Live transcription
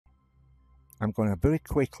I'm going to very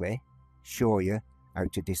quickly show you how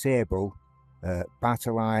to disable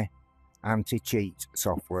Battleye anti-cheat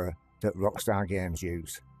software that Rockstar Games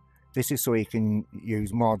use. This is so you can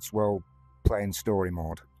use mods while playing story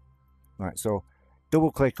mode. Right, so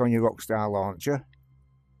double click on your Rockstar launcher,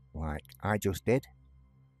 like I just did.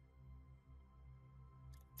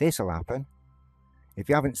 This will happen. If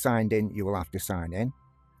you haven't signed in, you will have to sign in.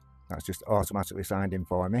 That's just automatically signed in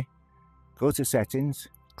for me. Go to settings,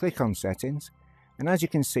 click on settings, and as you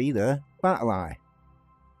can see there, Battleye.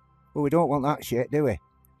 Well, we don't want that shit, do we?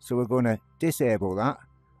 So we're going to disable that,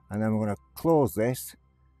 and then we're going to close this,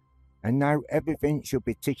 and now everything should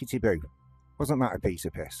be tickety-boo. Wasn't that a piece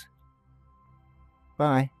of piss?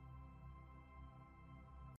 Bye.